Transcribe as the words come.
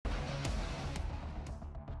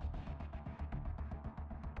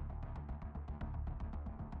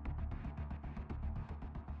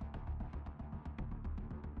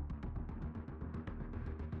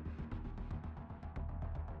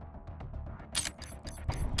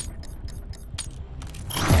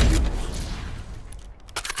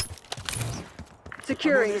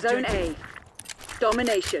Securing Zone A.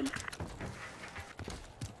 Domination.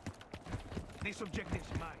 This objective's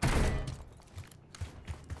mine.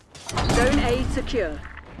 Zone A secure.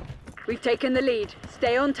 We've taken the lead.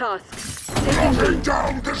 Stay on task. Taking Locking lead.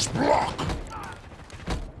 down this block!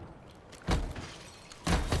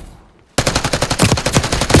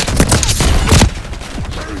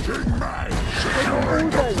 Taking man! Securing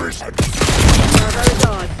the prison! Bravo is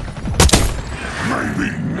ours. Maybe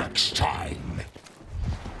next time!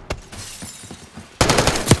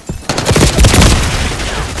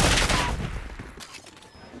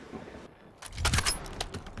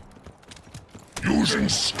 Using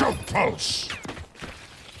scope pulse!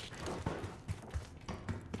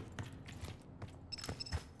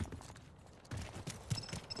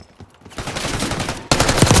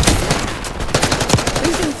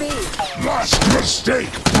 Losing B. Last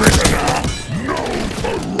mistake, prisoner! No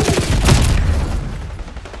parole!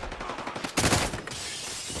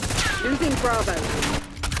 Losing Bravo.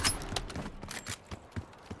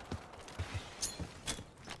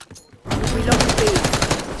 We lost B.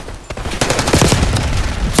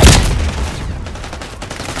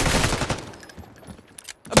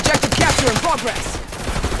 Objective capture in progress!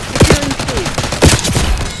 Securing C.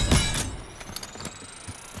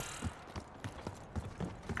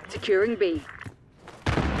 Securing B.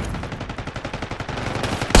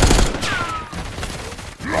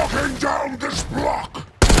 Locking down this block!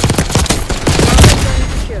 Bravo zone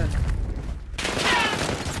secure.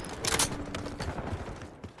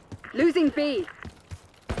 Losing B.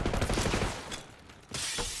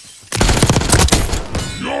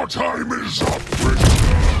 Your time is up, prisoner!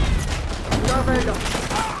 Bravo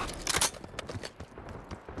lost.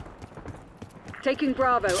 Taking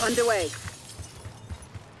Bravo underway.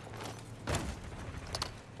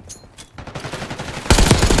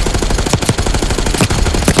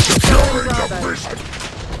 Securing the Bravo. prison!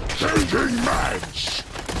 Changing match!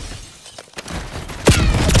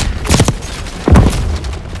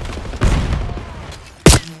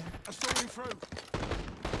 Assaulting through.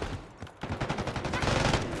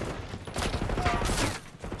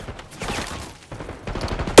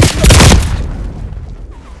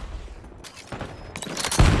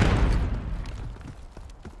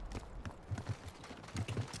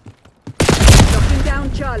 Knocking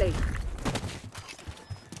down Charlie.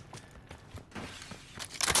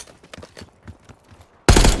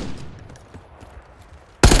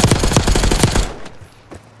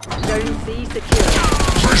 Zone C secure.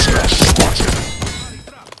 Prisoner spotted!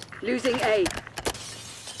 Losing A.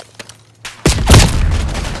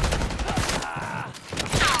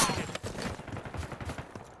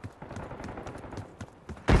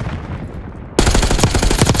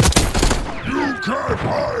 You can't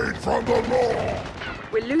hide from the law!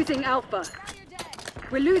 We're losing Alpha.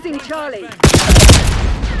 We're losing Charlie.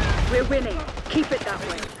 We're winning. Keep it that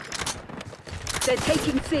way. They're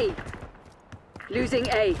taking C. Losing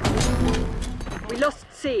A. We lost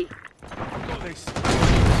C. Got this.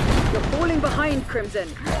 You're falling behind, Crimson.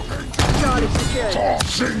 Charlie secured.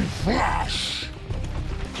 Tossing flash!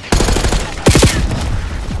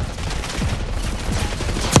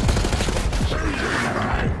 Changing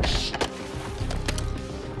match!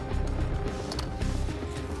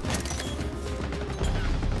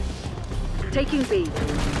 Taking B.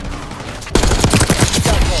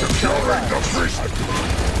 Securing the prison!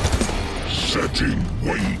 Setting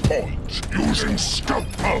waypoint! Using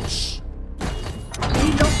scope pulse! B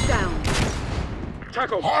locked down.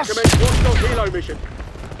 Tackle. Hoss. Commence watchdog helo mission.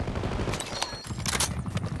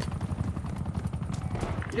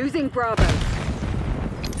 Losing Bravo.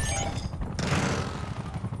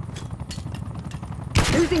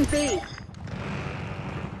 Losing B.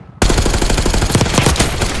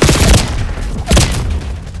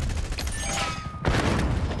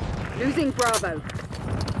 Losing Bravo.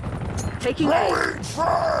 Taking A. Throwing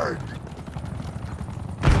frag!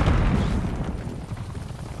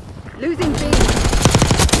 Losing B.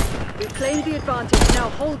 We claimed the advantage. Now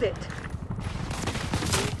hold it.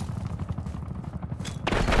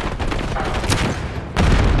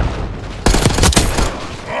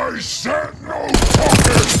 I said no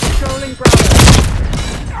talking! Controlling Bravo.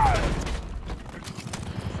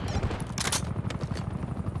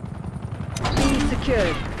 B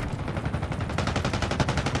secured.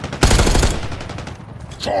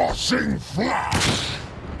 Tossing flash!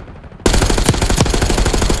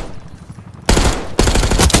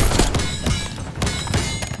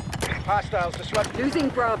 Hostiles disrupt. Losing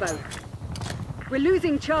Bravo. We're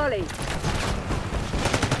losing Charlie.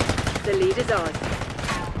 The lead is ours.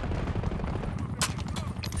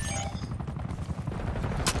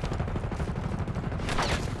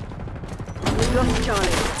 We've lost Charlie.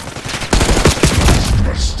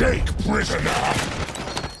 Mistake, prisoner!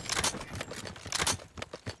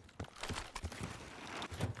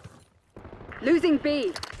 Losing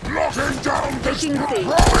B. Locking down the Taking C.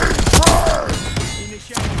 throwing fire!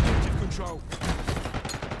 Initiating objective control.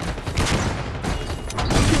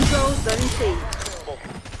 Control Zone C.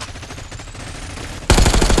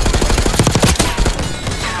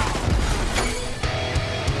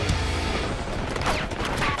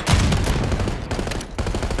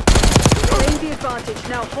 Gain the advantage,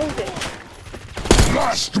 now hold it.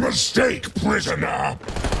 Last mistake, prisoner!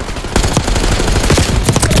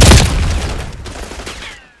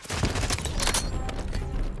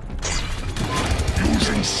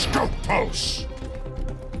 Using scout pulse!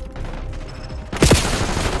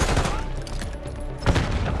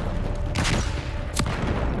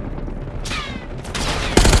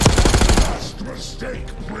 Last mistake,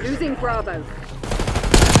 prisoner! Losing Bravo.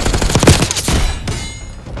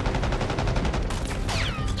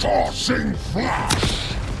 Tossing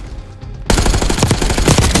flash!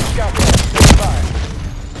 Scout roll. Stand by.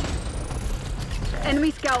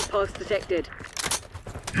 Enemy scout pulse detected.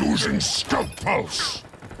 Using scout pulse!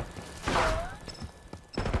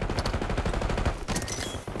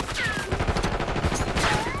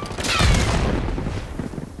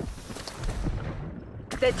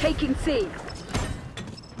 They're taking C.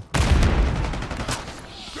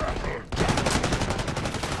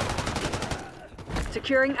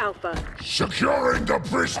 Securing Alpha. Securing the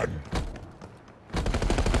prison!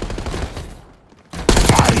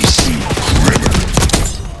 I see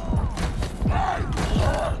criminals! I'm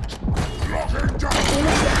hurt! Locking down!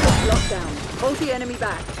 Almost at lockdown. Hold the enemy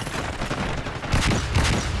back.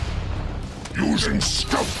 Using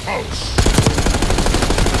scout pulse!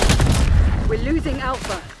 We're losing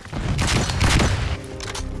Alpha.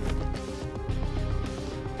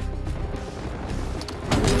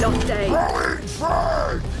 We lost A. Throwing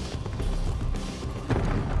frag!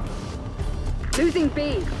 Losing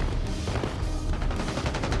B.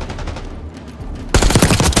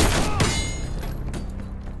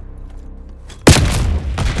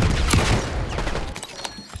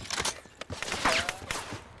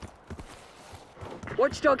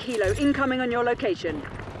 Watchdog Helo incoming on your location.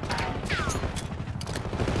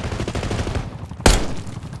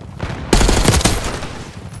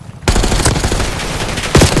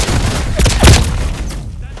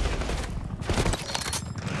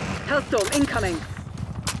 Hellstorm incoming.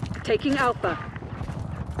 Taking Alpha.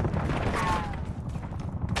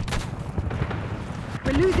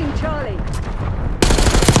 We're losing Charlie.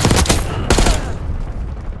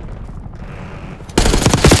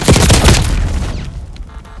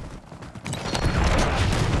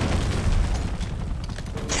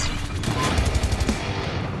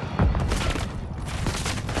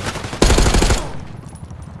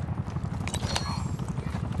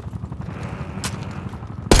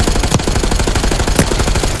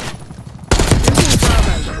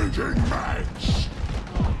 Changing mags!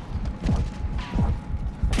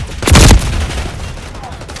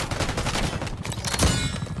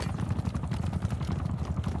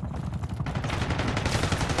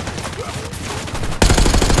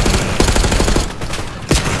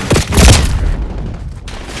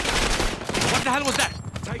 What the hell was that?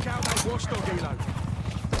 Take out that watchdog helo.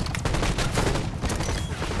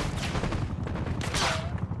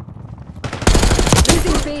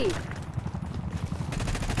 Losing B.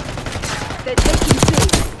 They're taking C.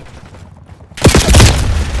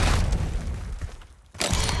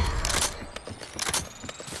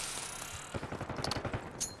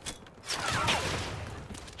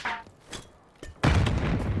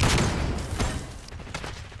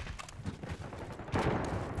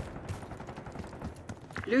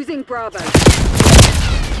 Losing Bravo.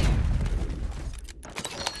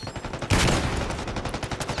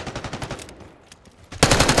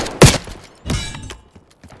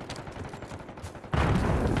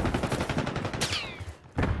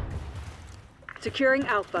 Securing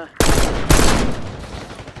Alpha.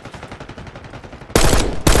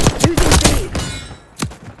 Losing B.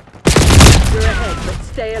 We're ahead, but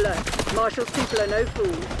stay alert. Marshall's people are no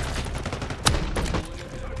fools.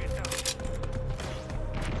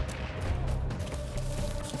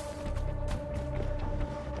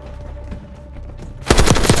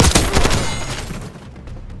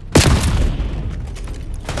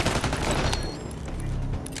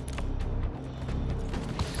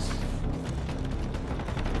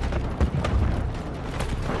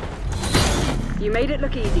 You made it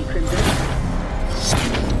look easy, Crimson.